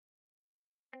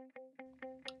Hey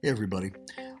everybody.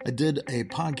 I did a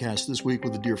podcast this week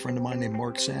with a dear friend of mine named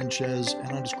Mark Sanchez,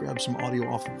 and I just grabbed some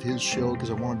audio off of his show because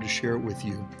I wanted to share it with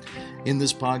you. In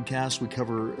this podcast, we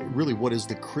cover really what is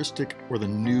the Christic or the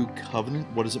New Covenant,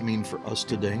 what does it mean for us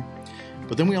today,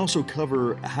 but then we also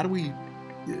cover how do we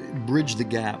bridge the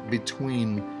gap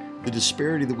between the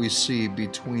disparity that we see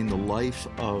between the life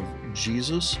of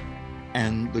Jesus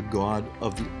and the God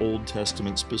of the Old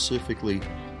Testament, specifically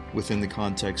within the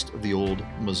context of the old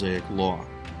Mosaic Law.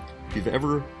 If you've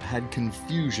ever had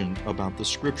confusion about the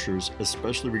scriptures,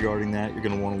 especially regarding that, you're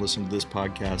going to want to listen to this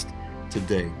podcast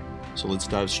today. So let's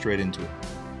dive straight into it.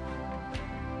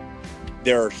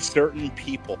 There are certain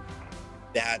people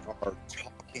that are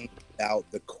talking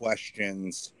about the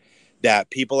questions that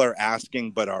people are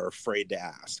asking but are afraid to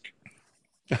ask.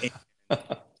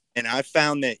 And I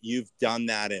found that you've done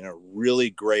that in a really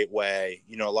great way.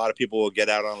 You know, a lot of people will get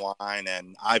out online,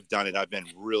 and I've done it. I've been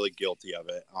really guilty of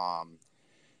it.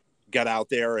 Got out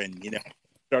there and,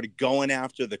 started going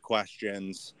after the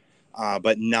questions,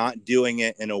 but not doing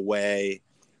it in a way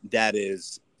that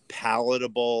is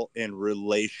palatable and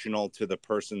relational to the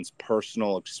person's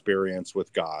personal experience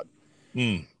with God.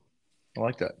 I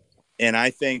like that. And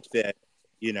I think that,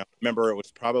 remember it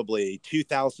was probably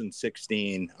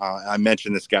 2016. I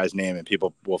mentioned this guy's name and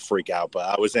people will freak out, but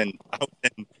I was in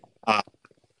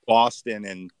Boston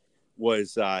and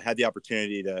had the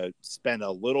opportunity to spend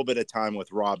a little bit of time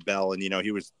with Rob Bell, and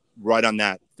he was right on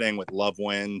that thing with Love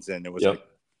Wins, and it was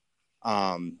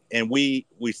and we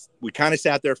kind of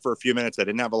sat there for a few minutes. I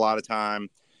didn't have a lot of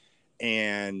time,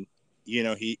 and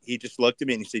he just looked at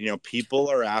me and he said,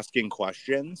 people are asking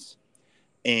questions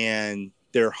and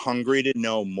they're hungry to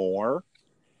know more,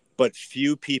 but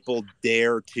few people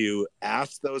dare to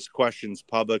ask those questions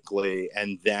publicly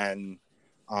and then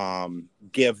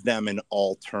give them an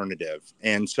alternative.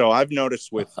 And so I've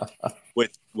noticed with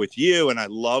you, and I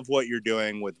love what you're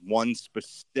doing with one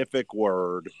specific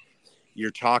word.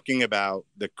 You're talking about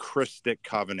the Christic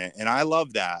covenant, and I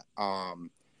love that.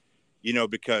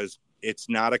 Because it's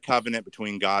not a covenant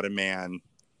between God and man.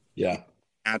 Yeah,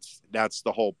 that's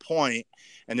the whole point.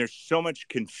 And there's so much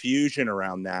confusion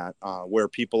around that, where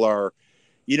people are,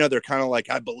 they're kind of like,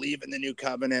 I believe in the new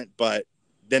covenant, but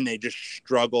then they just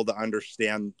struggle to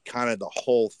understand kind of the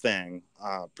whole thing,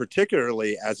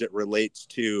 particularly as it relates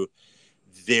to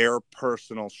their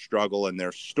personal struggle and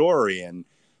their story. And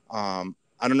I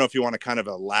don't know if you want to kind of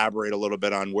elaborate a little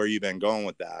bit on where you've been going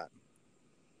with that.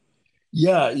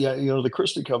 Yeah. The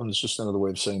Christic covenant is just another way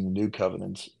of saying the new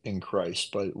covenant in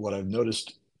Christ. But what I've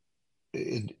noticed,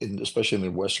 especially in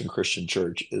the Western Christian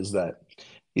church, is that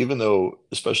even though,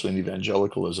 especially in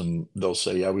evangelicalism, they'll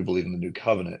say, yeah, we believe in the new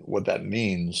covenant. What that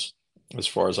means, as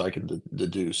far as I can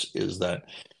deduce, is that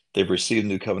they've received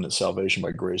new covenant salvation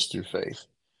by grace through faith,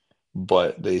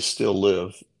 but they still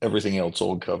live everything else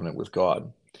old covenant with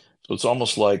God. So it's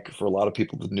almost like for a lot of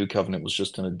people, the new covenant was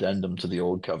just an addendum to the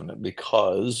old covenant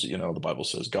because, the Bible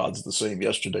says God's the same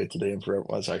yesterday, today, and forever.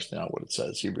 Well, that's actually not what it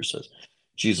says. Hebrews says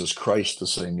Jesus Christ the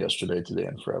same yesterday, today,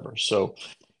 and forever. So,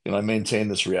 I maintain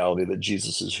this reality that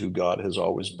Jesus is who God has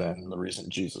always been. And the reason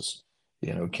Jesus,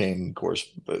 came, of course,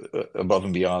 above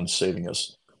and beyond saving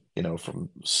us, from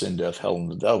sin, death, hell, and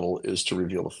the devil, is to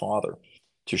reveal the Father,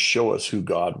 to show us who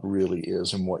God really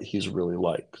is and what he's really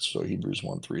like. So Hebrews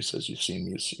 1:3 says, you've seen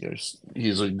me.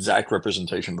 He's an exact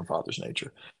representation of the Father's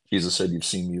nature. Jesus said, you've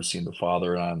seen me, you've seen the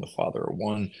Father, and I and the Father are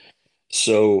one.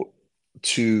 So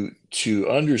to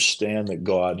understand that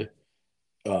God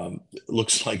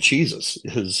looks like Jesus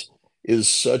is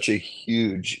such a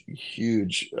huge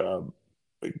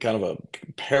kind of a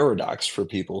paradox for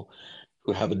people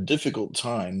who have a difficult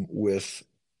time with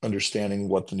understanding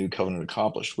what the new covenant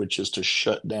accomplished, which is to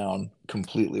shut down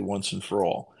completely once and for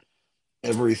all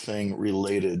everything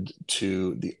related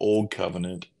to the old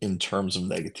covenant in terms of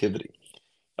negativity.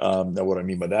 Now, what I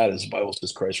mean by that is the Bible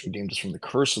says Christ redeemed us from the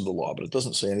curse of the law, but it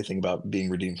doesn't say anything about being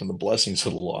redeemed from the blessings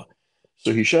of the law.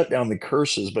 So he shut down the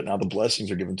curses, but now the blessings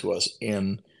are given to us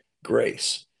in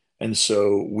grace. And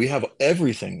so we have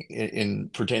everything in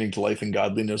pertaining to life and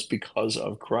godliness because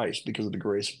of Christ, because of the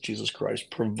grace of Jesus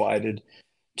Christ provided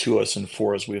to us and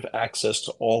for us. We have access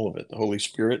to all of it. The Holy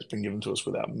Spirit has been given to us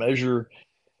without measure.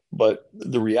 But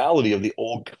the reality of the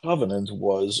old covenant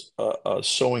was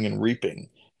sowing and reaping,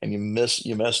 and you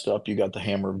messed up. You got the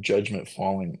hammer of judgment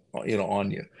falling, on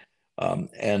you,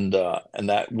 and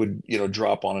that would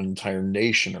drop on an entire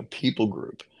nation or people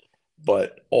group.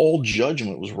 But all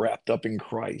judgment was wrapped up in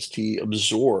Christ. He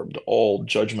absorbed all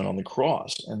judgment on the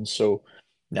cross, and so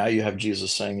now you have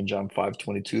Jesus saying in John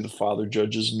 5:22, the Father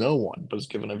judges no one, but has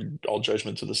given all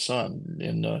judgment to the Son.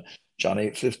 In John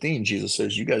 8:15, Jesus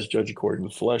says, you guys judge according to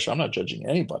the flesh. I'm not judging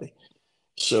anybody.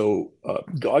 So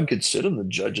God could sit on the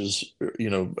judge's,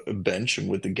 bench and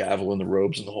with the gavel and the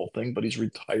robes and the whole thing, but he's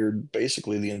retired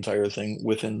basically the entire thing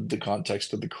within the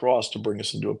context of the cross to bring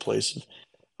us into a place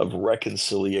of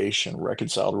reconciliation,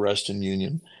 reconciled rest and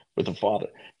union with the Father.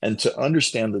 And to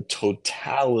understand the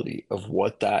totality of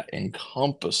what that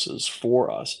encompasses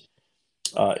for us,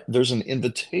 there's an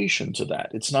invitation to that.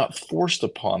 It's not forced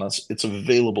upon us, it's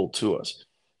available to us.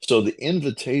 So the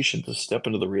invitation to step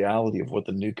into the reality of what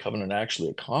the new covenant actually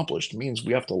accomplished means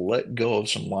we have to let go of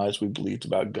some lies we believed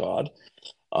about God,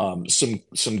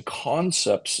 some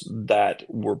concepts that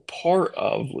were part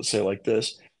of, let's say like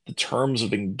this, the terms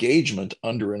of engagement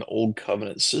under an old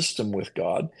covenant system with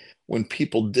God, when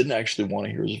people didn't actually want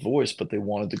to hear his voice, but they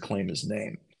wanted to claim his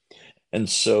name. And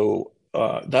so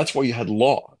that's why you had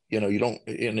law. You don't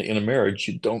in a marriage,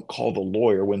 you don't call the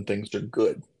lawyer when things are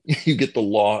good. You get the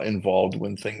law involved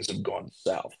when things have gone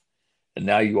south. And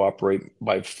now you operate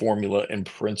by formula and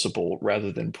principle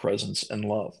rather than presence and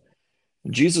love.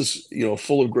 Jesus,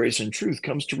 full of grace and truth,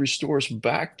 comes to restore us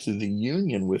back to the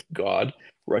union with God,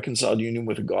 reconciled union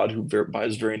with a God who, by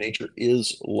his very nature,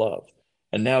 is love,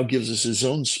 and now gives us his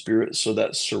own spirit so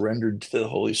that surrendered to the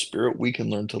Holy Spirit, we can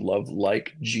learn to love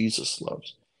like Jesus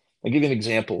loves. I'll give you an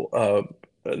example.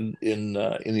 In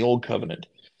the Old Covenant,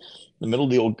 in the middle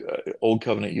of the Old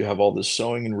Covenant, you have all this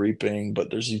sowing and reaping, but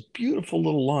there's these beautiful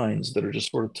little lines that are just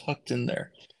sort of tucked in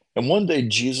there. And one day,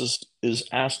 Jesus is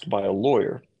asked by a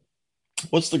lawyer,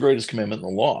 what's the greatest commandment in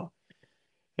the law?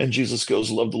 And Jesus goes,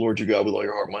 love the Lord your God with all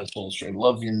your heart, mind, soul, and strength.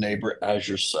 Love your neighbor as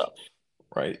yourself,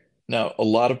 right? Now, a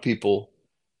lot of people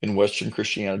in Western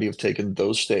Christianity have taken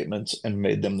those statements and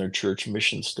made them their church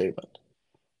mission statement.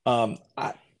 Um,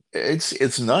 I,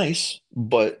 it's nice,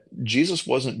 but Jesus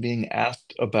wasn't being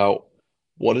asked about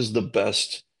what is the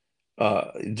best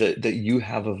that you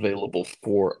have available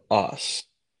for us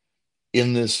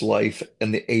in this life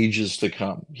and the ages to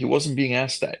come. He wasn't being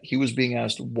asked that. He was being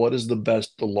asked, what is the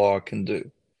best the law can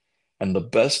do? And the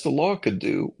best the law could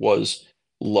do was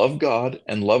love God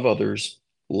and love others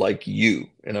like you.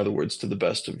 In other words, to the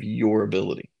best of your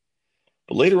ability.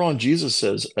 But later on, Jesus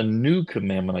says, a new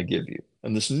commandment I give you.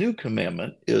 And this new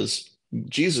commandment is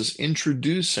Jesus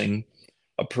introducing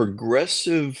a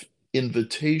progressive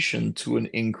invitation to an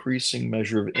increasing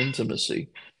measure of intimacy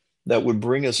that would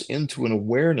bring us into an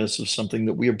awareness of something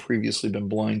that we have previously been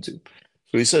blind to.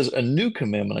 So he says, a new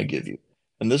commandment I give you.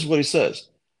 And this is what he says,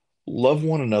 love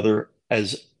one another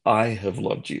as I have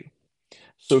loved you.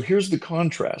 So here's the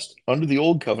contrast. Under the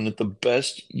old covenant, the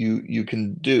best you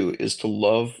can do is to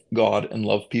love God and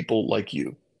love people like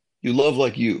you. You love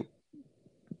like you,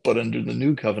 but under the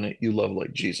new covenant, you love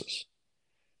like Jesus.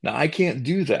 Now, I can't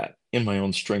do that in my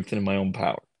own strength and in my own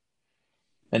power.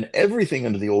 And everything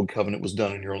under the old covenant was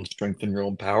done in your own strength and your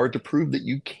own power to prove that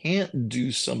you can't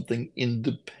do something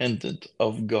independent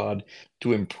of God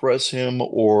to impress him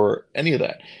or any of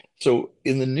that. So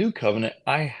in the new covenant,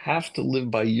 I have to live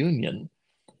by union,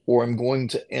 or I'm going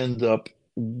to end up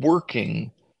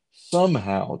working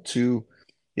somehow to,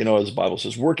 as the Bible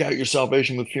says, work out your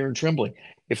salvation with fear and trembling.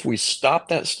 If we stop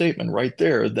that statement right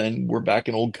there, then we're back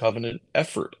in old covenant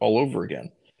effort all over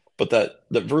again. But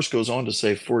that verse goes on to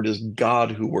say, for it is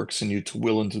God who works in you to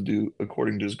will and to do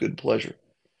according to his good pleasure.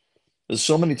 There's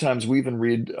so many times we even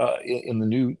read in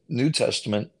the New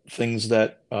Testament things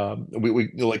that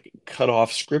we like cut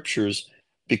off scriptures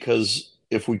because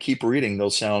if we keep reading,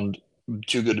 they'll sound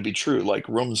too good to be true. Like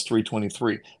Romans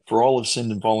 3:23, for all have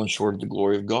sinned and fallen short of the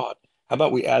glory of God. How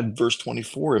about we add verse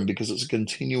 24 in because it's a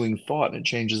continuing thought and it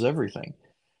changes everything.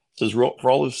 It says, for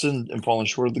all have sinned and fallen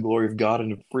short of the glory of God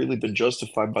and have freely been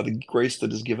justified by the grace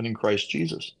that is given in Christ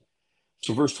Jesus.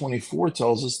 So verse 24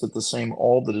 tells us that the same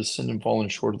all that has sinned and fallen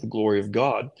short of the glory of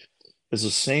God is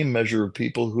the same measure of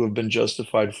people who have been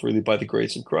justified freely by the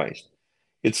grace of Christ.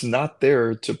 It's not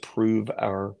there to prove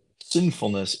our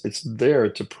sinfulness. It's there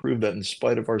to prove that in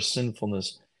spite of our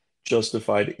sinfulness,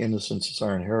 justified innocence is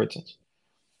our inheritance.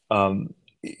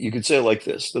 You could say it like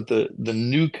this, that the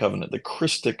new covenant, the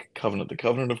Christic covenant, the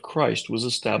covenant of Christ was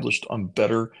established on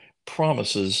better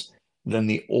promises than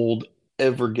the old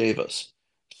ever gave us.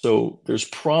 So there's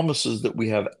promises that we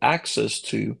have access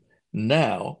to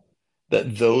now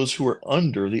that those who are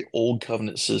under the old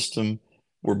covenant system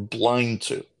were blind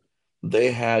to.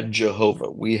 They had Jehovah,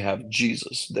 we have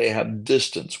Jesus. They have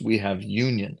distance, we have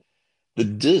union. The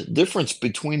difference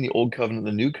between the old covenant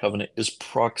and the new covenant is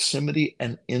proximity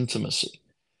and intimacy.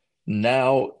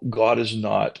 Now God is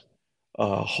not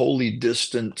wholly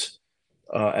distant,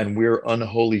 and we're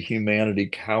unholy humanity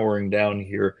cowering down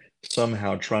here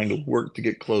somehow trying to work to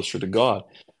get closer to God.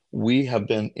 we have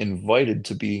been invited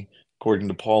to be, according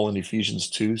to Paul in Ephesians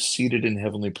 2, seated in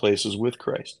heavenly places with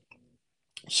Christ.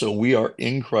 So we are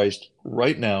in Christ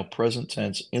right now, present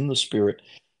tense, in the Spirit,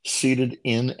 seated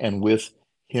in and with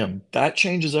Him. That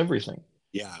changes everything.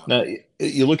 Yeah. Now,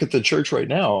 you look at the church right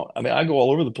now. I mean, I go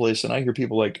all over the place and I hear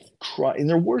people like cry in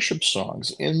their worship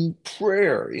songs, in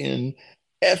prayer, in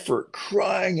effort,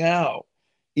 crying out,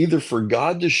 either for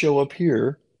God to show up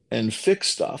here and fix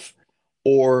stuff,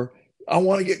 or I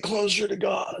want to get closer to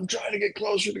God. I'm trying to get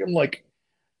closer to Him. Like,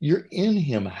 you're in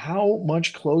Him. How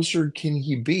much closer can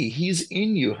He be? He's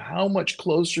in you. How much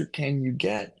closer can you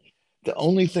get? The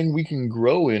only thing we can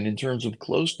grow in terms of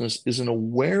closeness is an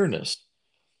awareness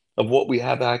of what we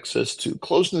have access to.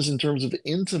 Closeness in terms of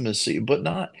intimacy, but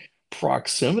not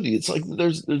proximity. It's like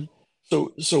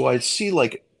so I see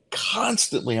like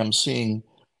constantly I'm seeing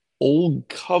old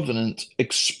covenant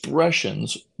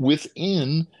expressions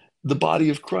within the body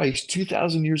of Christ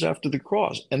 2000 years after the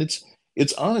cross. And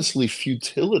it's honestly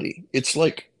futility. It's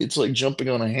like jumping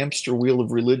on a hamster wheel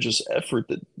of religious effort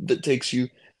that takes you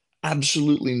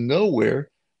absolutely nowhere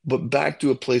but back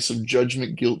to a place of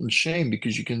judgment, guilt, and shame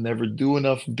because you can never do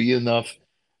enough, be enough,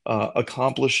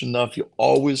 accomplish enough. You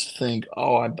always think,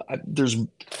 oh,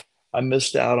 I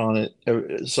missed out on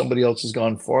it. Somebody else has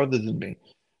gone farther than me.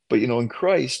 But in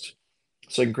Christ,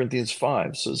 2 Corinthians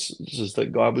 5 says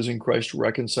that God was in Christ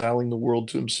reconciling the world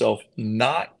to himself,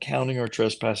 not counting our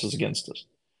trespasses against us.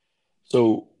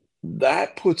 So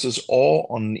that puts us all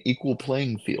on an equal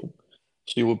playing field.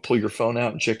 So you would pull your phone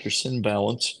out and check your sin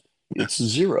balance. It's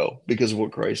zero because of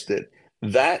what Christ did.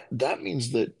 That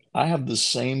means that I have the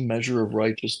same measure of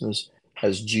righteousness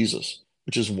as Jesus,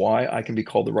 which is why I can be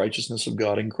called the righteousness of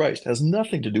God in Christ. It has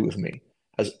nothing to do with me,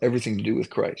 it has everything to do with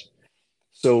Christ.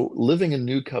 So living in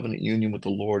new covenant union with the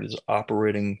Lord is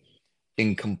operating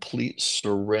in complete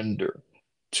surrender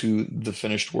to the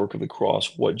finished work of the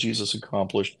cross, what Jesus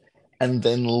accomplished, and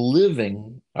then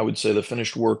living, I would say, the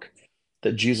finished work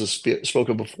that Jesus spoke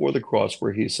of before the cross,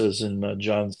 where he says in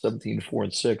John 17:4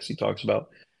 and 6, he talks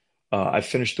about, I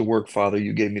finished the work, Father,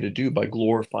 you gave me to do by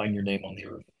glorifying your name on the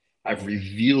earth. I've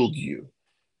revealed you,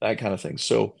 that kind of thing.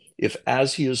 So if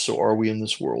as he is, so are we in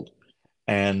this world.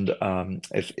 And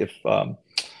if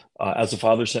as the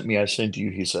Father sent me, I sent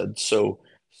you, he said. So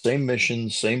same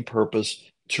mission, same purpose,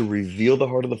 to reveal the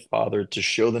heart of the Father, to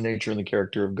show the nature and the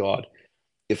character of God.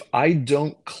 If I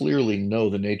don't clearly know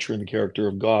the nature and the character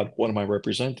of God, what am I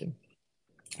representing?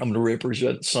 I'm going to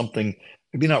represent something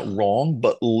maybe not wrong,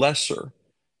 but lesser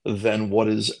than what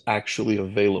is actually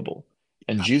available.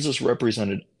 And Jesus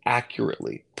represented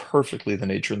accurately, perfectly the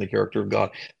nature and the character of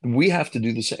God. We have to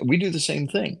do the same. We do the same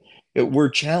thing. We're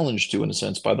challenged to, in a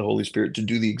sense, by the Holy Spirit to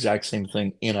do the exact same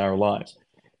thing in our lives.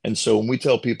 And so when we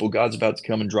tell people God's about to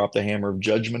come and drop the hammer of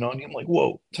judgment on you, I'm like,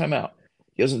 whoa, time out.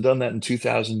 He hasn't done that in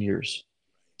 2,000 years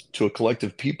to a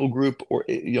collective people group, or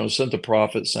sent a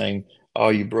prophet saying, oh,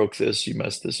 you broke this, you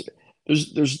messed this.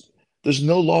 There's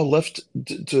no law left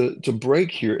to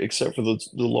break here except for the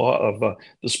law of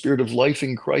the spirit of life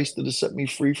in Christ that has set me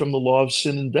free from the law of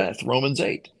sin and death, Romans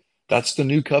 8. That's the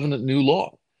new covenant, new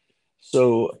law.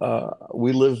 So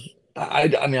we live.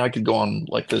 I mean, I could go on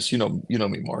like this. You know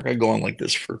me, Mark. I go on like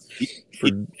this for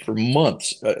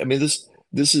months. I mean,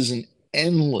 this is an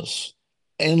endless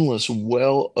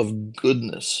well of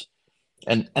goodness,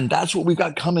 and that's what we've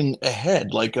got coming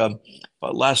ahead. Like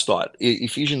last thought,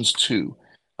 Ephesians 2.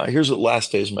 Here's a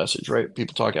last days message, right?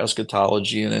 People talk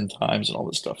eschatology and end times and all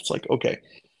this stuff. It's like, okay,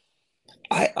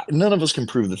 none of us can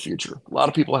prove the future. A lot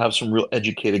of people have some real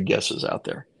educated guesses out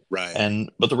there. Right.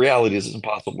 But the reality is it's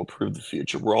impossible to prove the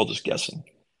future. We're all just guessing.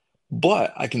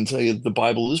 But I can tell you the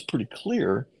Bible is pretty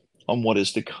clear on what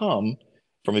is to come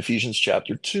from Ephesians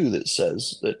chapter 2 that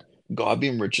says that God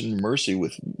being rich in mercy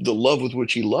with the love with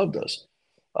which he loved us,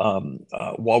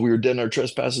 while we were dead in our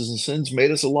trespasses and sins,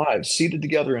 made us alive, seated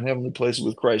together in heavenly places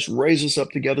with Christ, raised us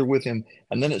up together with him.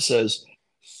 And then it says,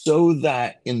 so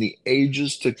that in the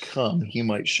ages to come, he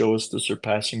might show us the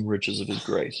surpassing riches of his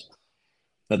grace.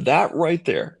 Now, that right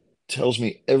there tells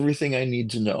me everything I need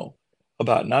to know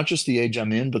about not just the age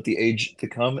I'm in, but the age to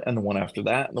come and the one after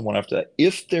that and the one after that.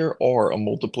 If there are a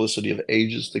multiplicity of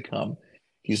ages to come,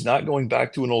 he's not going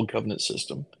back to an old covenant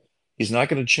system. He's not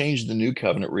going to change the new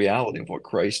covenant reality of what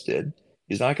Christ did.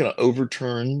 He's not going to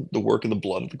overturn the work of the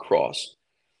blood of the cross.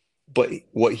 But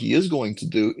what he is going to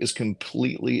do is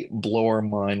completely blow our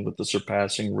mind with the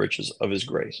surpassing riches of his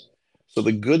grace. So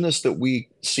the goodness that we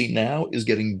see now is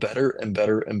getting better and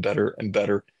better and better and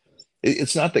better.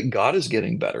 It's not that God is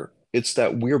getting better. It's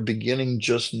that we're beginning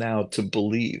just now to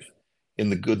believe in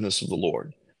the goodness of the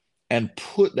Lord and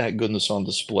put that goodness on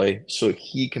display so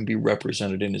he can be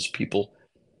represented in his people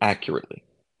accurately.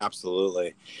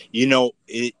 Absolutely. You know,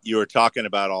 you were talking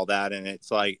about all that, and it's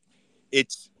like,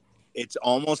 it's it's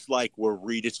almost like we're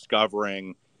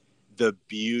rediscovering the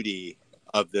beauty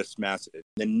of this message.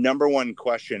 The number one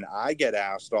question I get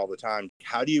asked all the time: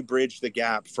 how do you bridge the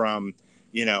gap from,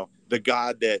 the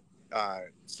God that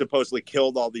supposedly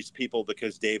killed all these people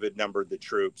because David numbered the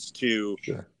troops, to,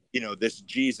 Sure. this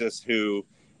Jesus who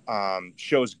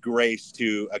shows grace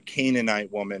to a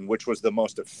Canaanite woman, which was the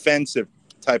most offensive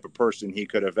type of person he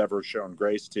could have ever shown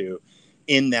grace to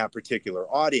in that particular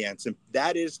audience. And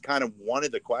that is kind of one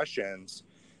of the questions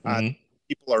Hmm.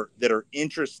 people are that are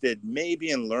interested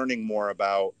maybe in learning more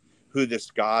about who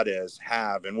this God is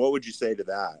have. And what would you say to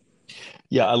that?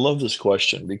 Yeah, I love this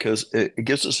question because it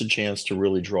gives us a chance to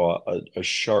really draw a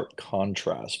sharp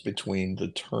contrast between the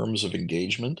terms of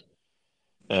engagement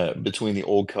between the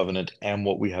old covenant and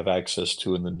what we have access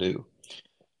to in the new.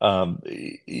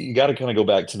 You got to kind of go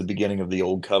back to the beginning of the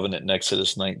old covenant in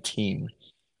Exodus 19,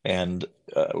 and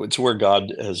it's where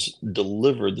God has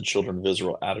delivered the children of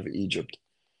Israel out of Egypt.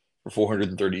 For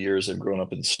 430 years, they've grown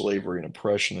up in slavery and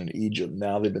oppression in Egypt.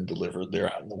 Now they've been delivered.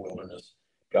 They're out in the wilderness.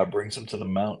 God brings them to the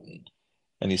mountain.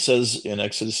 And he says in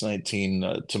Exodus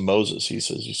 19 to Moses, he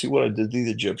says, "You see what I did to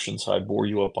the Egyptians? I bore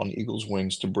you up on eagle's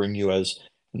wings to bring you as,"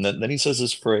 and then he says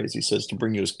this phrase, he says, "to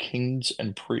bring you as kings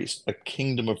and priests, a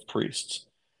kingdom of priests,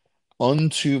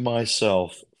 unto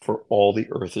myself, for all the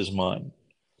earth is mine."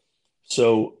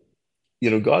 So,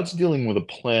 God's dealing with a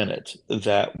planet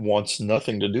that wants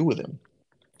nothing to do with him,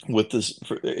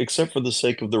 except for the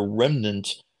sake of the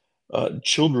remnant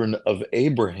children of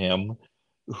Abraham,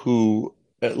 who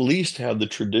at least had the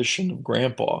tradition of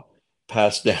grandpa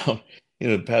passed down,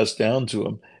 passed down to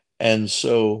him. And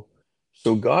so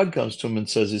God comes to him and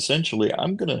says, essentially,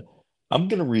 I'm gonna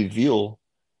reveal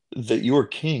that you are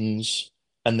kings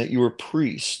and that you are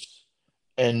priests,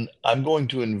 and I'm going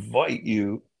to invite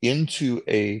you into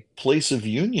a place of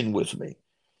union with me.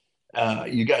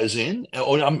 You guys in?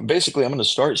 Oh, I'm going to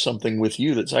start something with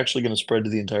you that's actually going to spread to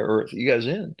the entire earth. You guys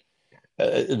in?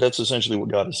 That's essentially what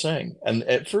God is saying. And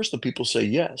at first, the people say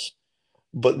yes,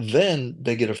 but then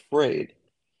they get afraid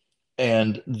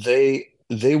and they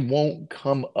won't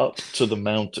come up to the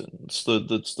mountains.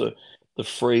 That's the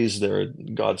phrase there.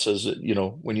 God says that,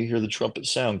 when you hear the trumpet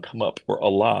sound, come up, or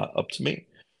Allah, up to me.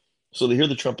 So they hear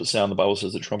the trumpet sound. The Bible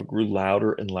says the trumpet grew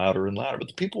louder and louder and louder, but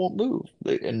the people won't move.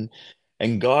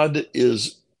 And God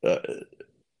is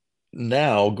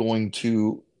now going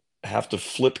to have to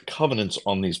flip covenants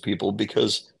on these people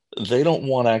because they don't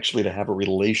want actually to have a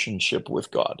relationship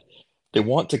with God. They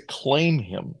want to claim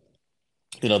him,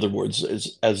 in other words,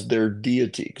 as their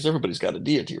deity, because everybody's got a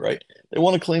deity, right? They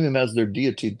want to claim him as their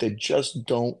deity. They just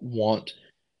don't want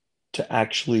to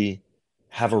actually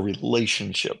have a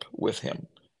relationship with him.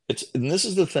 And this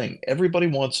is the thing. Everybody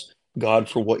wants God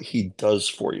for what he does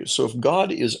for you. So if God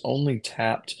is only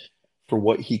tapped for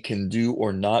what he can do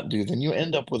or not do, then you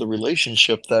end up with a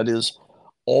relationship that is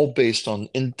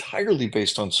entirely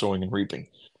based on sowing and reaping.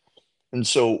 And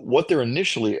so what they're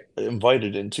initially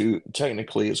invited into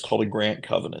technically is called a grant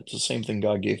covenant. It's the same thing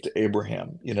God gave to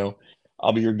Abraham.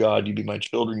 I'll be your God, you be my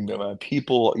children, you be my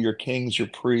people, your kings, your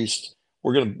priests.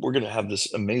 We're gonna have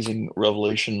this amazing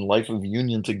revelation, life of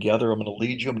union together. I'm gonna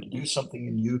lead you, I'm gonna do something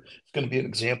in you. It's gonna be an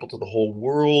example to the whole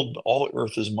world. All the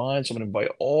earth is mine. So I'm gonna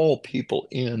invite all people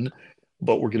in,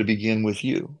 but we're gonna begin with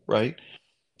you, right?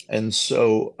 And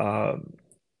so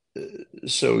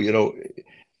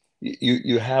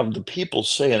you have the people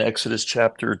say in Exodus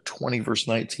chapter 20, verse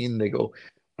 19, they go,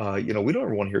 we don't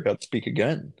ever want to hear God speak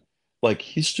again. Like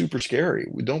he's super scary.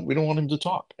 We don't want him to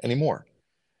talk anymore.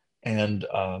 And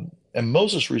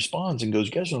Moses responds and goes,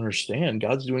 "You guys don't understand.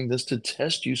 God's doing this to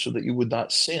test you so that you would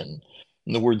not sin."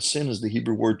 And the word sin is the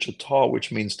Hebrew word chatah, which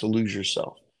means to lose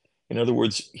yourself. In other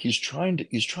words, he's trying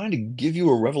to give you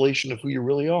a revelation of who you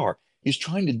really are. He's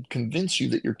trying to convince you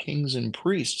that you're kings and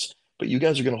priests, but you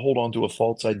guys are going to hold on to a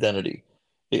false identity.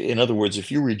 In other words, if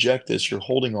you reject this, you're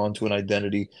holding on to an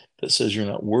identity that says you're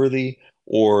not worthy,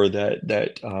 or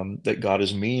that God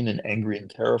is mean and angry and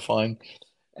terrifying.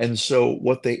 And so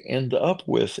what they end up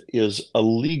with is a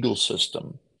legal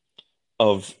system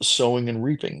of sowing and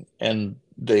reaping. And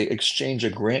they exchange a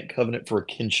grant covenant for a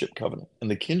kinship covenant. And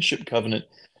the kinship covenant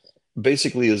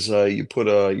basically is you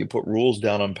put rules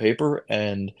down on paper,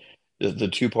 and the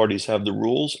two parties have the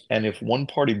rules. And if one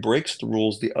party breaks the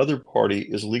rules, the other party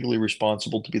is legally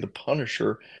responsible to be the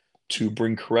punisher to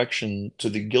bring correction to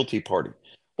the guilty party.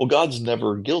 Well, God's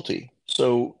never guilty,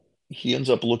 so he ends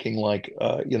up looking like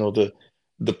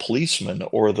the policeman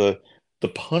or the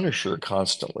punisher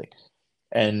constantly.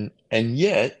 And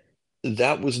yet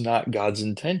that was not God's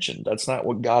intention. That's not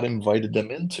what God invited them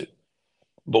into.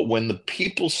 But when the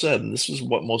people said, and this is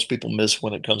what most people miss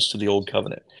when it comes to the old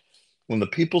covenant, when the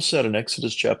people said in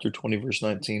Exodus chapter 20, verse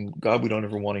 19, God, we don't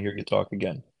ever want to hear you talk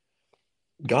again,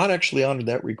 God actually honored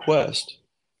that request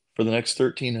for the next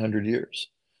 1,300 years.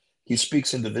 He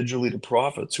speaks individually to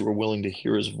prophets who are willing to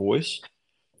hear his voice,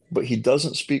 but he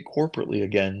doesn't speak corporately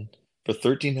again for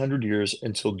 1,300 years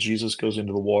until Jesus goes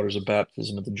into the waters of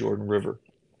baptism at the Jordan River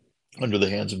under the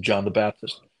hands of John the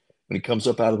Baptist. When he comes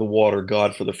up out of the water,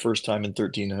 God, for the first time in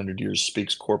 1,300 years,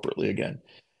 speaks corporately again.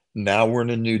 Now we're in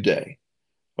a new day.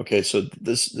 Okay, so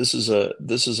this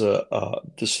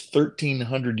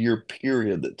 1,300 year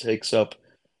period that takes up,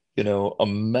 a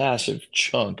massive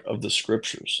chunk of the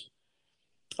scriptures,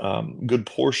 good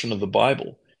portion of the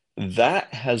Bible,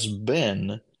 that has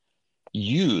been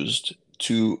used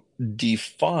to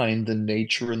define the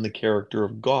nature and the character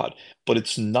of God, but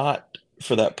it's not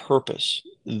for that purpose.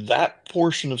 That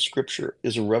portion of scripture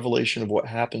is a revelation of what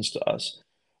happens to us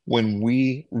when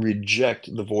we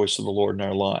reject the voice of the Lord in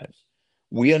our lives.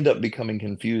 We end up becoming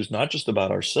confused, not just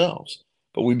about ourselves,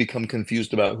 but we become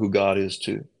confused about who God is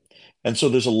too. And so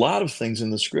there's a lot of things in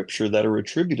the scripture that are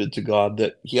attributed to God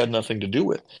that he had nothing to do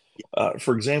with.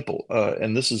 For example,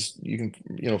 and this is, you can,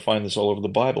 find this all over the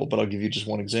Bible, but I'll give you just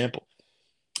one example.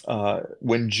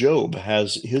 When Job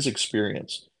has his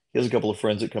experience, he has a couple of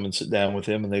friends that come and sit down with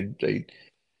him, and they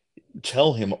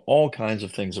tell him all kinds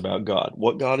of things about God,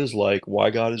 what God is like,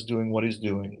 why God is doing what he's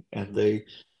doing, and they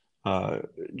uh,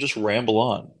 just ramble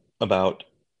on about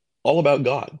all about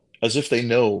God, as if they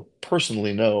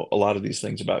personally know a lot of these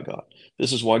things about God.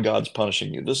 This is why God's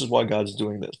punishing you. This is why God's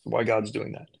doing this, why God's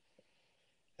doing that.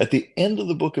 At the end of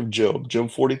the book of Job, Job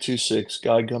 42:6,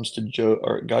 God comes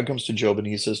to Job and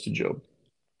he says to Job,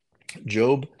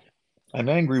 Job, I'm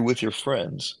angry with your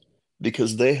friends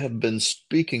because they have been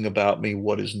speaking about me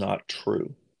what is not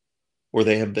true, or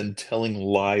they have been telling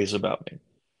lies about me.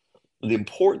 The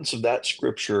importance of that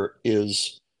scripture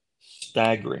is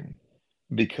staggering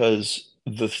because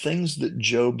the things that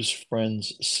Job's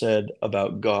friends said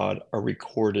about God are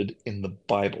recorded in the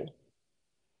Bible.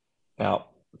 Now,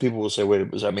 people will say, wait,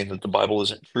 does that mean that the Bible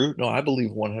isn't true? No, I believe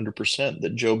 100%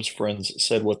 that Job's friends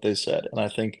said what they said. And I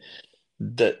think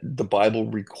that the Bible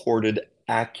recorded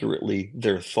accurately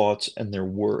their thoughts and their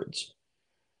words.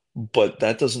 But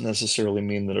that doesn't necessarily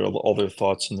mean that all their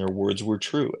thoughts and their words were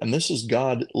true. And this is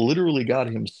God, literally God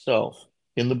himself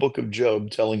in the book of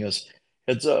Job telling us,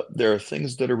 heads up, there are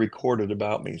things that are recorded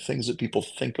about me, things that people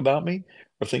think about me,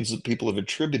 or things that people have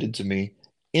attributed to me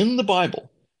in the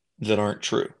Bible that aren't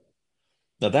true.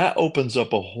 Now that opens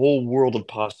up a whole world of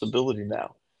possibility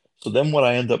now. So then what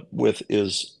I end up with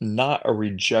is not a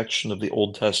rejection of the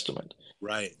Old Testament.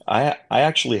 Right. I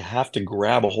actually have to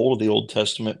grab a hold of the Old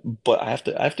Testament, but I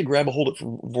have to grab a hold of it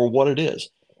for what it is.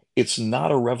 It's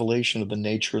not a revelation of the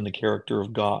nature and the character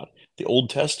of God. The Old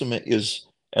Testament is,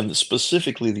 and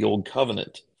specifically the Old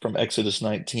Covenant from Exodus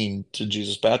 19 to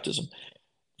Jesus' baptism,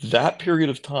 that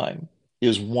period of time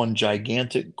is one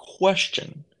gigantic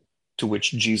question to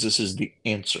which Jesus is the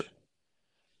answer.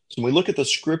 So when we look at the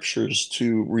scriptures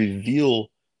to reveal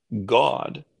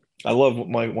God, I love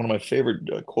one of my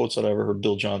favorite quotes that I ever heard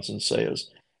Bill Johnson say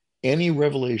is, any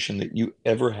revelation that you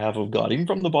ever have of God, even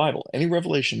from the Bible, any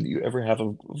revelation that you ever have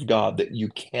of God that you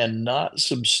cannot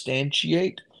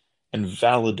substantiate and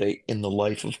validate in the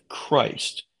life of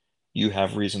Christ, you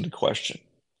have reason to question.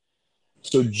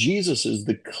 So Jesus is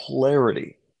the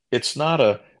clarity. It's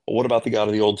not what about the God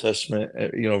of the Old Testament,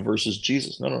 versus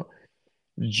Jesus. No, no.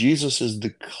 Jesus is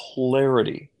the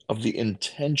clarity of the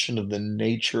intention of the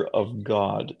nature of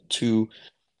God to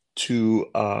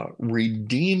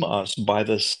redeem us by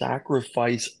the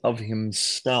sacrifice of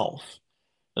himself.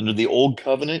 Under the old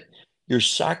covenant, you're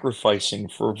sacrificing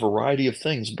for a variety of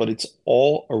things, but it's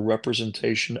all a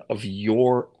representation of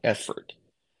your effort.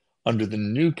 Under the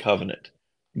new covenant,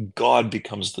 God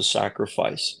becomes the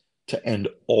sacrifice to end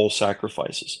all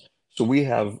sacrifices. So we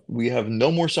have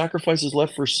no more sacrifices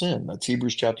left for sin. That's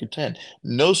Hebrews chapter 10.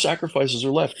 No sacrifices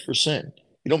are left for sin.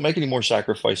 You don't make any more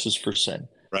sacrifices for sin.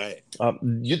 Right.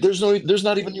 There's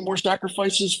not even any more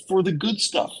sacrifices for the good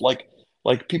stuff.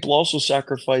 Like people also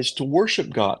sacrifice to worship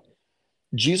God.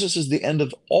 Jesus is the end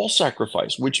of all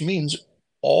sacrifice, which means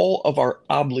all of our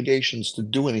obligations to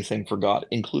do anything for God,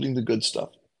 including the good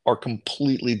stuff, are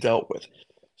completely dealt with.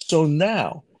 So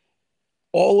now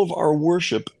all of our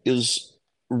worship is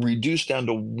reduced down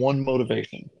to one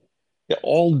motivation. Yeah,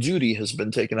 all duty has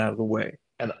been taken out of the way.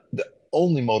 And the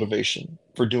only motivation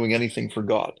for doing anything for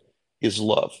God is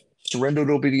love. Surrendered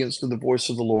obedience to the voice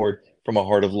of the Lord from a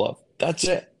heart of love. That's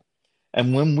it.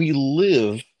 And when we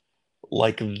live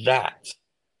like that,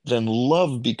 then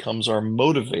love becomes our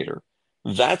motivator.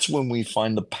 That's when we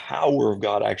find the power of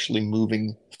God actually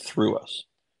moving through us.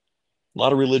 A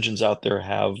lot of religions out there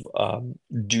have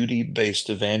duty-based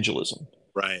evangelism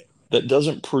Right. that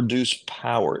doesn't produce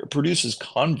power. It produces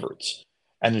converts,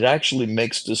 and it actually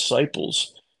makes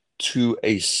disciples to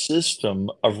a system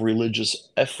of religious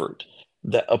effort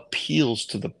that appeals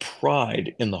to the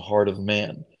pride in the heart of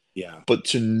man. Yeah. But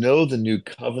to know the new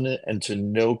covenant and to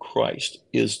know Christ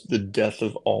is the death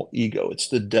of all ego. It's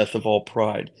the death of all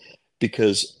pride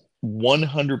because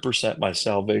 100% my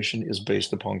salvation is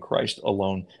based upon Christ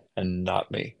alone and not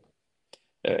me.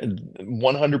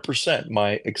 100%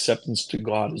 my acceptance to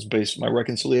God is based, my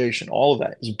reconciliation, all of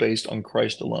that is based on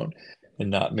Christ alone and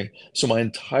not me. So my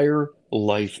entire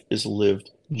life is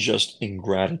lived just in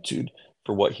gratitude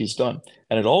for what he's done.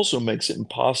 And it also makes it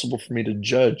impossible for me to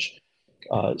judge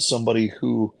somebody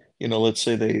who, let's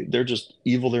say they're just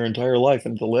evil their entire life,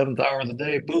 and at the 11th hour of the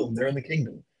day, boom, they're in the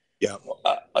kingdom. Yeah.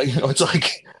 It's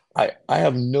like I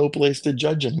have no place to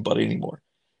judge anybody anymore,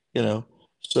 you know.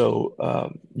 So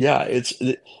yeah, it's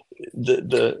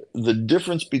the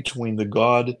difference between the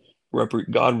God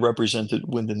represented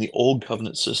within the old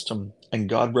covenant system and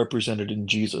God represented in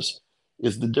Jesus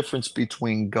is the difference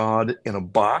between God in a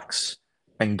box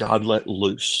and God let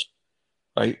loose,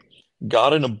 right?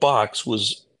 God in a box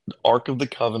was the Ark of the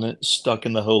Covenant stuck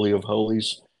in the Holy of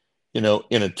Holies, in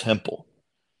a temple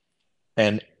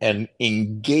and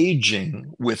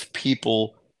engaging with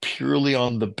people purely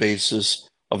on the basis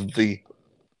of the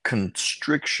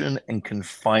constriction and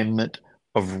confinement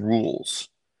of rules.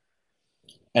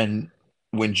 And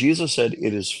when Jesus said,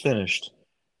 "It is finished,"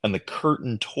 and the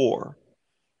curtain tore,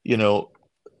 you know,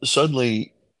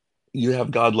 suddenly you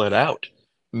have God let out,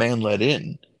 man let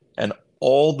in, and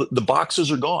all the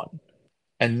boxes are gone.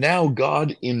 And now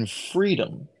God in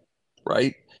freedom,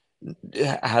 right,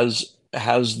 has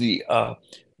the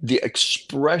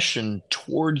expression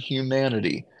toward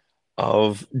humanity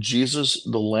of Jesus,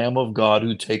 the Lamb of God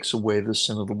who takes away the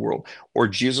sin of the world, or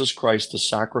Jesus Christ, the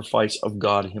sacrifice of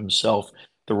God himself,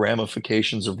 the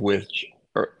ramifications of which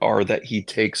are that he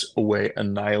takes away,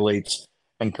 annihilates,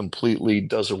 and completely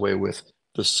does away with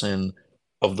the sin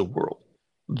of the world.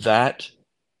 That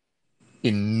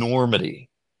enormity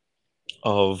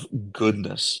of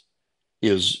goodness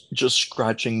is just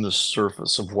scratching the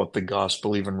surface of what the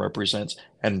gospel even represents.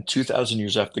 And 2,000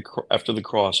 years after the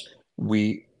cross,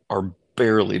 we are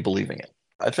barely believing it.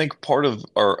 I think part of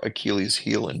our Achilles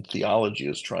heel in theology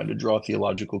is trying to draw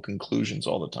theological conclusions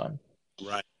all the time.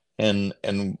 Right. And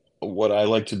what I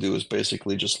like to do is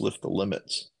basically just lift the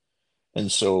limits.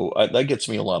 And so that gets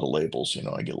me a lot of labels.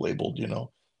 I get labeled,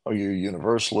 oh, you're a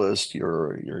universalist, you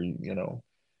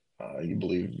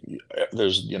believe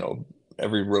there's,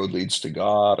 every road leads to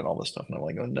God and all this stuff. And I'm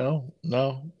like, oh, no,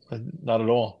 no, not at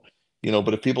all.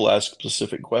 But if people ask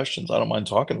specific questions, I don't mind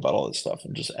talking about all this stuff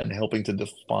and helping to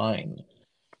define,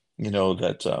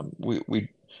 that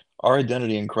our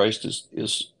identity in Christ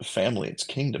is family, it's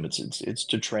kingdom, it's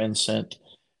to transcend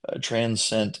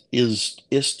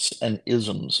ists and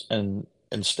isms and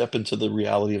step into the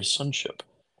reality of sonship.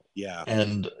 Yeah.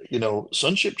 And,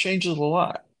 sonship changes a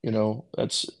lot.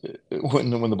 That's when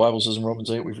the Bible says in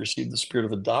Romans 8, we've received the spirit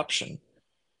of adoption,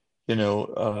 that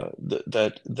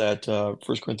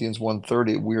 1 Corinthians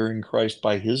 1:30, we're in Christ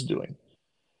by his doing,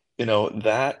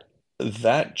 that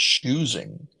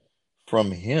choosing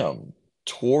from him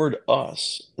toward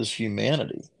us as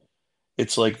humanity.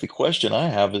 It's like the question I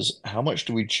have is how much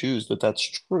do we choose that that's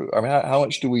true? I mean, how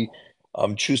much do we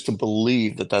choose to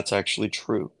believe that that's actually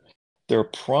true? There are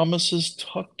promises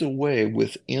tucked away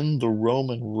within the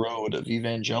Roman road of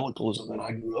evangelicalism that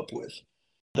I grew up with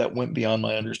that went beyond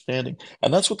my understanding.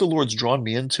 And that's what the Lord's drawn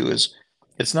me into is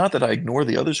it's not that I ignore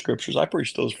the other scriptures. I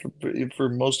preached those for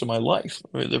most of my life,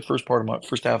 the first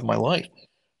half of my life.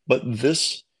 But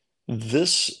this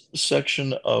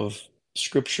section of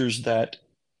scriptures that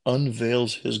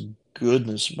unveils his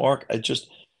goodness, Mark,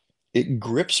 it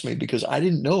grips me because I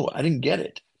didn't know. I didn't get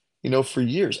it, for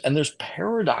years. And there's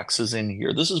paradoxes in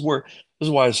here. This is why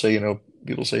I say,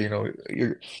 people say,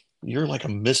 you're like a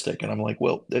mystic. And I'm like,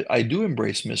 well, I do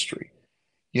embrace mystery.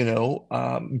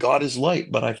 God is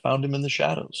light, but I found him in the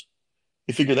shadows.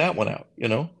 You figure that one out,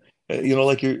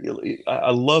 like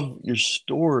I love your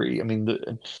story. I mean,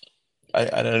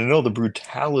 I know the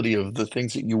brutality of the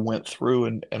things that you went through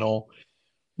and all,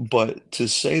 but to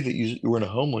say that you were in a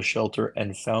homeless shelter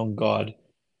and found God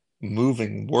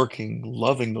moving, working,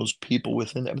 loving those people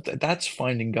within that. That's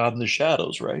finding God in the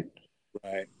shadows, right?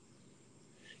 Right.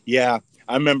 Yeah.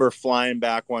 I remember flying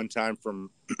back one time from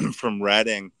from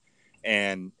Reading,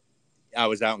 and I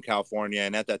was out in California,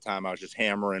 and at that time I was just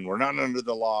hammering, "We're not under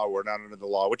the law. We're not under the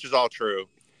law," which is all true.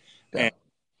 Yeah. And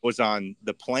was on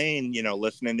the plane,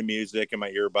 listening to music in my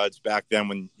earbuds back then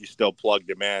when you still plugged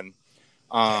them in.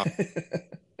 Um,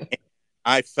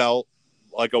 I felt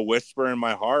like a whisper in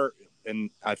my heart, and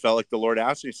I felt like the Lord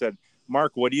asked me, he said,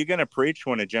 "Mark, what are you going to preach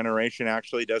when a generation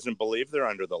actually doesn't believe they're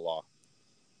under the law?"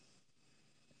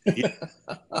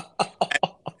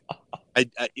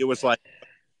 It was like,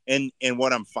 and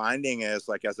what I'm finding is,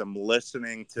 like, as I'm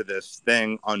listening to this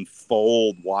thing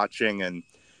unfold, watching, and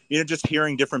just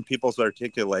hearing different people's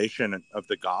articulation of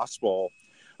the gospel,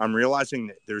 I'm realizing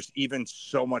that there's even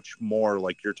so much more,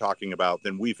 like you're talking about,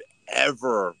 than we've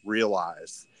ever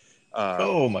realized. Uh,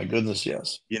 Oh my goodness,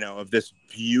 yes. of this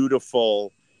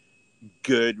beautiful,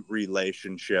 good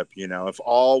relationship. If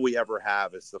all we ever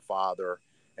have is the Father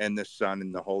and the Son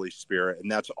and the Holy Spirit, and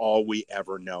that's all we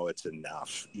ever know, it's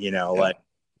enough. Yeah. Like,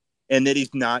 and that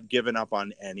he's not given up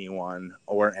on anyone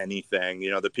or anything.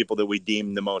 The people that we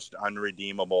deem the most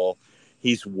unredeemable,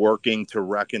 he's working to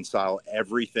reconcile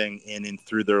everything in and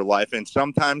through their life, and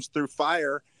sometimes through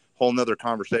fire. Whole nother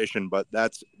conversation, but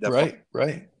that's the Right,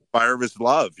 right. fire of his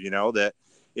love. That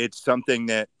it's something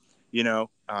that you know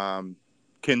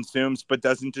consumes but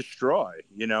doesn't destroy.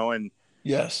 And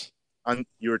Yes.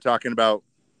 you were talking about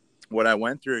what I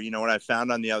went through. What I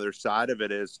found on the other side of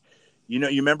it is, you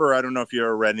remember, I don't know if you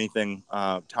ever read anything,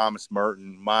 Thomas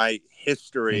Merton. My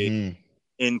history Hmm.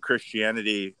 in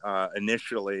Christianity,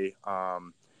 initially,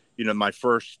 my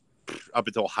first, up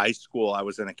until high school, I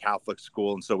was in a Catholic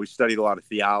school. And so we studied a lot of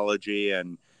theology,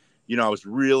 and, I was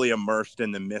really immersed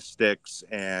in the mystics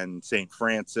and St.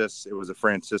 Francis. It was a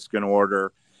Franciscan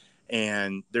order.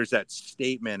 And there's that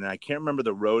statement, and I can't remember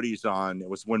the road he's on. It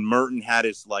was when Merton had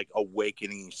his, like,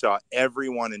 awakening. He saw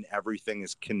everyone and everything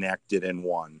is connected in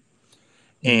one.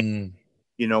 And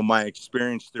Mm. my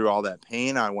experience through all that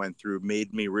pain I went through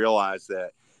made me realize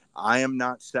that I am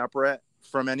not separate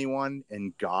from anyone,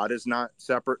 and God is not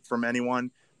separate from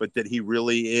anyone, but that he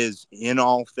really is in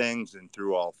all things and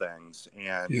through all things.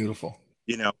 And Beautiful.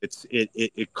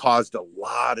 it caused a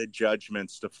lot of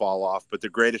judgments to fall off, but the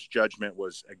greatest judgment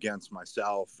was against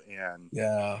myself, and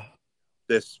Yeah.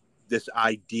 this this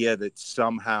idea that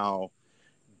somehow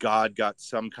God got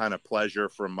some kind of pleasure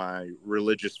from my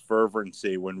religious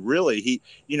fervency, when really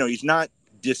he's not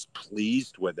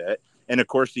displeased with it. And of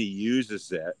course he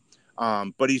uses it.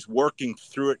 But he's working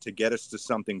through it to get us to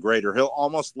something greater. He'll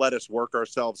almost let us work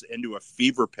ourselves into a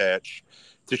fever pitch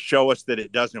to show us that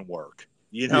it doesn't work.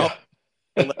 Yeah.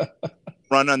 He'll let us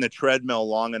run on the treadmill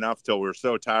long enough till we're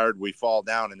so tired we fall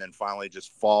down, and then finally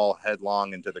just fall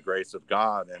headlong into the grace of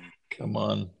God. And Come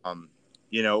on. um,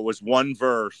 it was one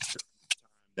verse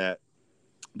that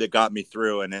got me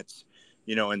through, and it's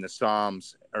in the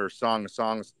Psalms, or Song of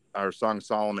Songs, or Song of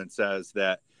Solomon, says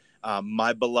that,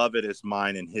 my beloved is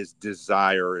mine and his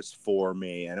desire is for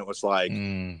me. And it was like,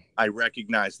 Mm. I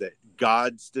recognize that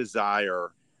God's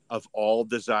desire of all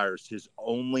desires, his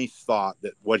only thought,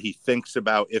 that what he thinks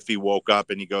about if he woke up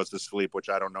and he goes to sleep, which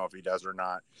I don't know if he does or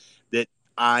not, that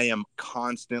I am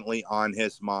constantly on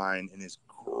his mind, and his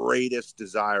greatest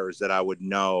desire is that I would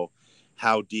know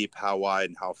how deep, how wide,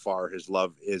 and how far his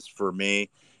love is for me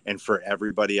and for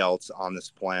everybody else on this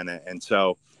planet. And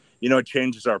so, it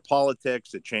changes our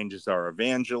politics, it changes our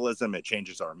evangelism, it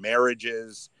changes our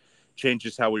marriages,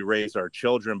 changes how we raise our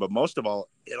children, but most of all,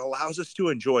 it allows us to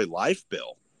enjoy life,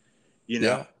 Bill. You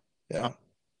know, Yeah. uh, Yeah.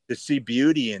 to see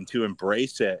beauty and to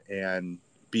embrace it and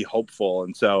be hopeful.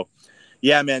 And so,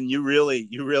 yeah, man, you really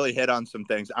hit on some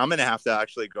things. I'm gonna have to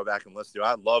actually go back and listen to.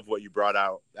 I love what you brought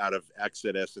out of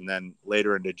Exodus and then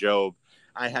later into Job.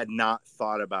 I had not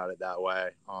thought about it that way.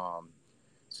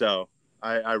 So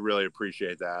I really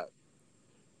appreciate that.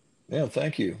 Yeah.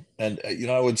 Thank you. And,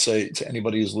 I would say to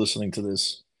anybody who's listening to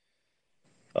this,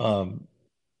 um,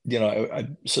 I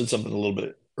said something a little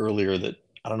bit earlier that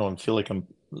I don't know, I feel like I'm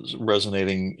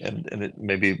resonating, and it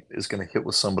maybe is going to hit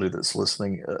with somebody that's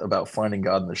listening, about finding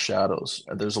God in the shadows.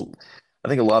 I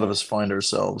think a lot of us find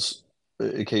ourselves,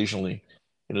 occasionally,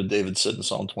 David said in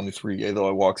Psalm 23, yea, though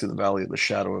I walk through the valley of the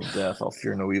shadow of death, I'll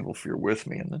fear no evil, for you're with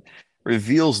me. And it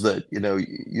reveals that,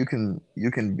 you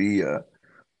can be a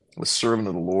servant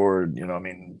of the Lord, I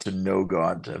mean, to know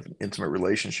God, to have an intimate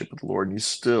relationship with the Lord.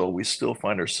 And we still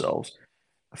find ourselves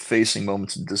facing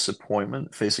moments of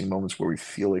disappointment, facing moments where we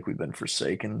feel like we've been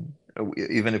forsaken.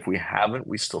 Even if we haven't,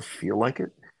 we still feel like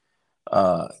it.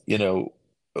 Uh, you know,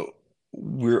 uh,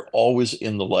 we're always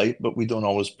in the light, but we don't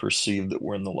always perceive that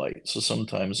we're in the light. So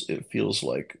sometimes it feels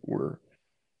like we're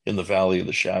in the valley of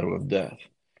the shadow of death.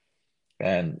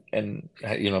 And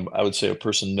I would say a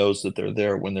person knows that they're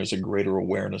there when there's a greater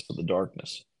awareness of the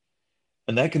darkness.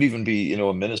 And that could even be,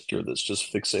 a minister that's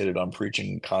just fixated on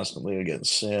preaching constantly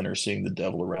against sin or seeing the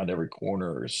devil around every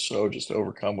corner or so just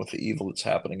overcome with the evil that's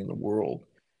happening in the world.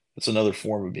 It's another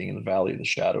form of being in the valley of the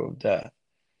shadow of death.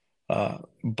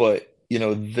 But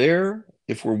there,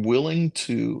 if we're willing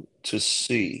to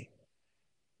see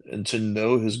and to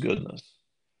know his goodness,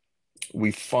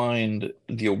 we find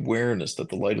the awareness that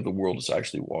the light of the world is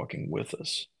actually walking with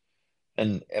us.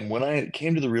 And when I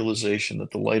came to the realization that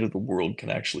the light of the world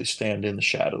can actually stand in the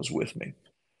shadows with me,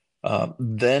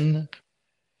 then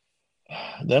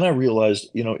I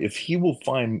realized, if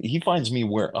he finds me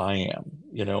where I am,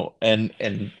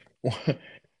 and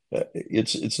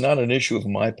it's not an issue of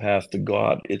my path to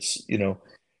God. It's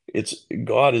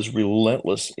God is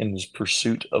relentless in his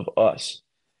pursuit of us.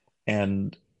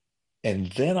 And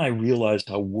then I realized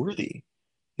how worthy,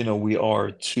 we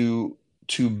are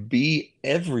to be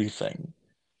everything,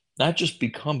 not just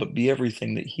become, but be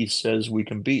everything that he says we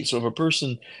can be. So if a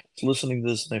person is listening to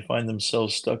this and they find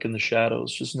themselves stuck in the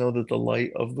shadows, just know that the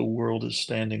light of the world is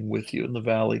standing with you in the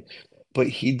valley, but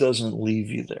he doesn't leave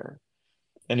you there.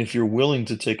 And if you're willing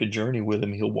to take a journey with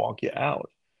him, he'll walk you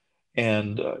out.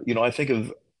 And I think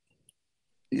of,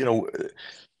 you know,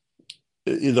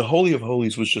 the Holy of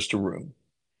Holies was just a room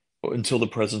until the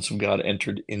presence of God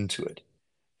entered into it.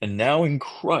 And now in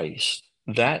Christ,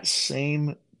 that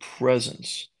same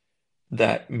presence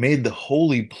that made the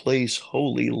holy place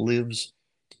holy lives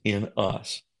in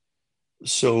us.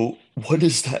 So what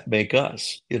does that make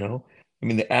us? I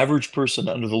mean, the average person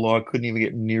under the law couldn't even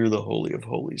get near the Holy of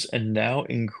Holies. And now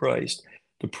in Christ,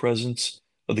 the presence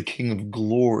of the King of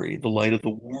Glory, the light of the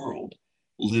world,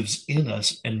 lives in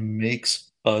us and makes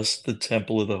us the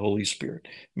temple of the Holy Spirit,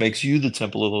 makes you the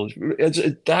temple of the Holy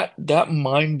Spirit. That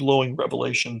mind-blowing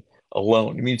revelation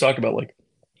alone. I mean, you talk about like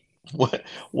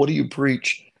what do you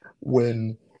preach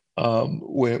when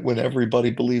when everybody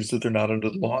believes that they're not under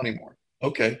the law anymore?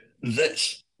 Okay,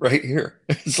 this right here.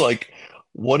 It's like,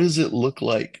 what does it look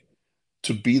like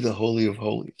to be the Holy of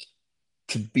Holies,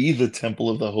 to be the temple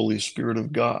of the Holy Spirit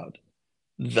of God?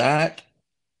 That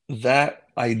that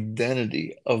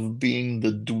identity of being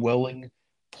the dwelling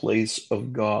place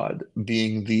of God,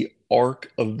 being the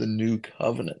ark of the new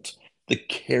covenant, the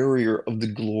carrier of the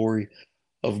glory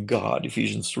of God,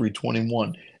 Ephesians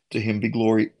 3:21, to him be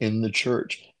glory in the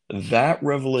church. That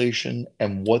revelation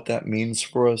and what that means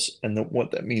for us and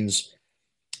what that means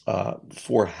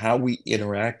for how we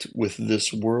interact with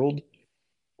this world,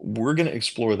 we're going to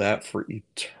explore that for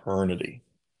eternity.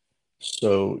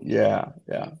 So yeah,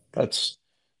 that's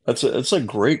a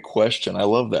great question. I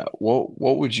love that. What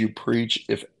would you preach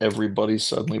if everybody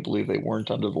suddenly believed they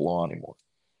weren't under the law anymore?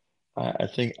 I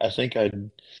think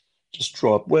I'd just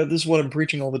draw up. Well, this is what I'm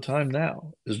preaching all the time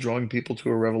now, is drawing people to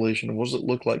a revelation of what does it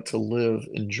look like to live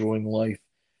enjoying life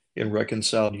in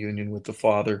reconciled union with the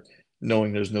Father,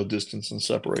 knowing there's no distance and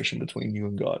separation between you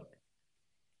and God.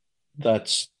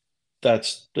 That's that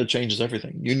changes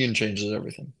everything. Union changes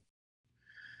everything.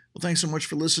 Well, thanks so much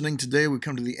for listening today. We've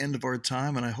come to the end of our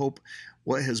time, and I hope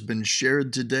what has been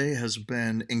shared today has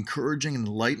been encouraging and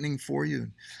enlightening for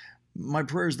you. My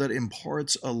prayer is that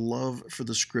imparts a love for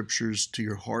the scriptures to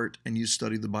your heart and you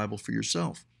study the Bible for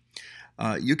yourself.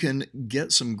 You can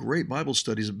get some great Bible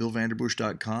studies at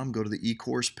billvanderbush.com. Go to the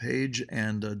e-course page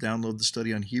and download the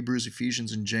study on Hebrews,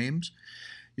 Ephesians, and James.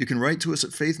 You can write to us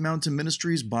at Faith Mountain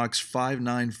Ministries, Box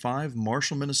 595,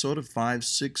 Marshall, Minnesota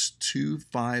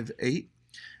 56258.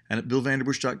 And at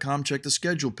billvanderbush.com, check the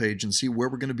schedule page and see where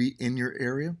we're going to be in your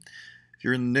area. If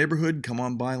you're in the neighborhood, come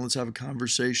on by and let's have a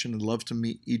conversation. I'd love to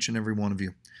meet each and every one of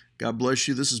you. God bless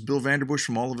you. This is Bill Vanderbush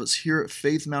from all of us here at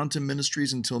Faith Mountain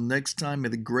Ministries. Until next time, may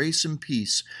the grace and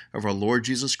peace of our Lord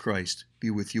Jesus Christ be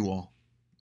with you all.